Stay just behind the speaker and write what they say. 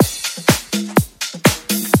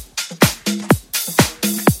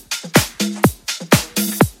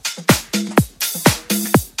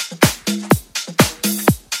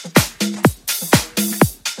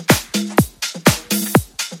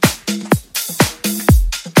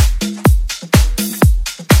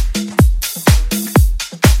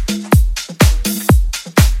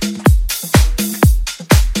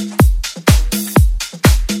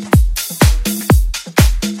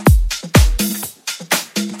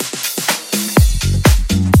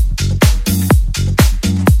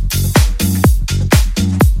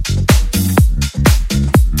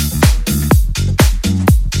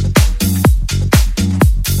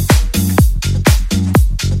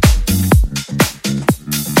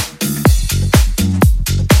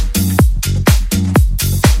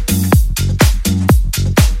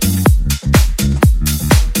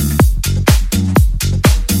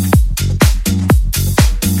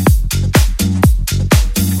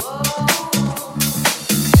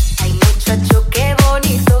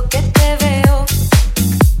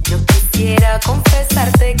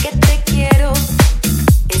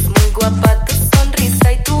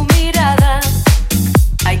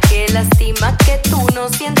lástima que tú no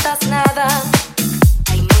sientas nada.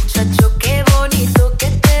 Ay, muchacho, qué bonito que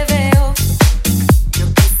te veo. Yo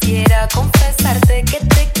quisiera confesarte que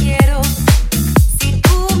te quiero. Si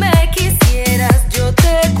tú me quisieras, yo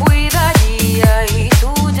te cuidaría y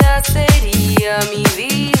tuya sería mi vida.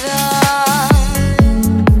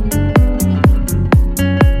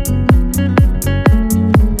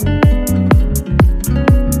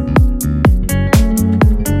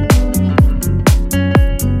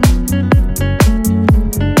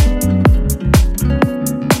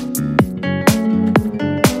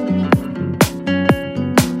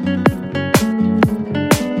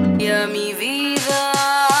 Mi vida.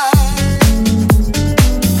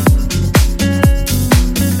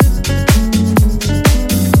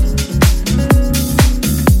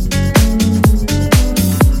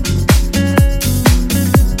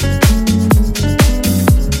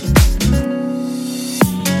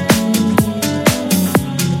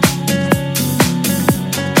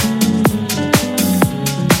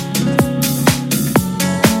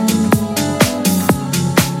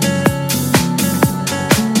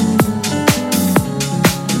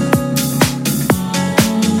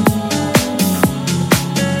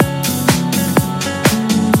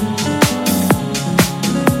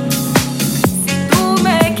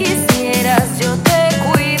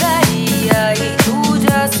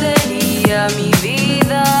 Mi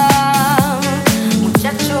vida,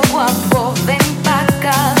 muchacho guapo, ven pa'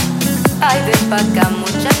 acá. Ay, ven pa' acá,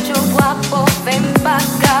 muchacho guapo, ven pa'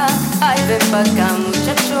 acá. Ay, ven pa' acá,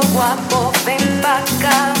 muchacho guapo, ven pa'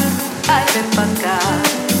 acá. Ay, ven pa' acá.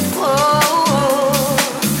 Oh, oh, oh.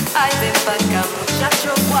 Ay, ven pa' acá,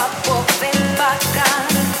 muchacho guapo, ven pa' acá.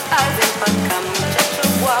 Ay, ven pa' acá, muchacho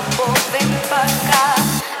guapo, ven pa' acá.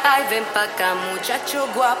 Ay, ven pa' acá, muchacho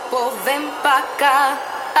guapo, ven pa' acá.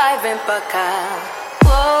 Ay, ven pa' acá.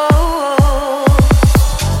 Oh, oh.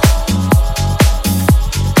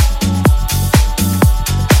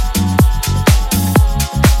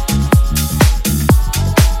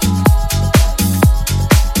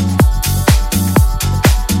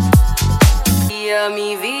 Y a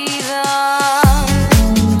mi vida.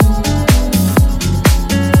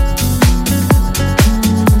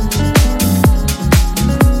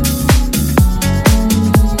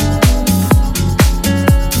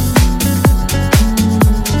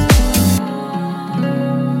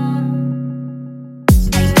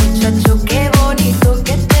 Muchacho, qué bonito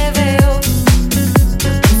que te veo.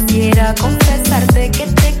 Yo quisiera confesarte que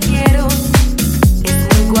te quiero. Es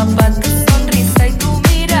muy guapa tu sonrisa y tu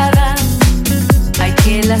mirada. Ay,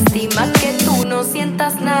 qué lástima que tú no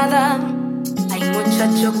sientas nada. Ay,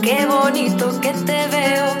 muchacho, qué bonito que te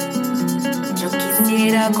veo. Yo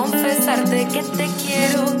quisiera confesarte que te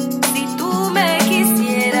quiero. Si tú me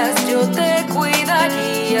quisieras, yo te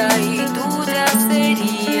cuidaría y tú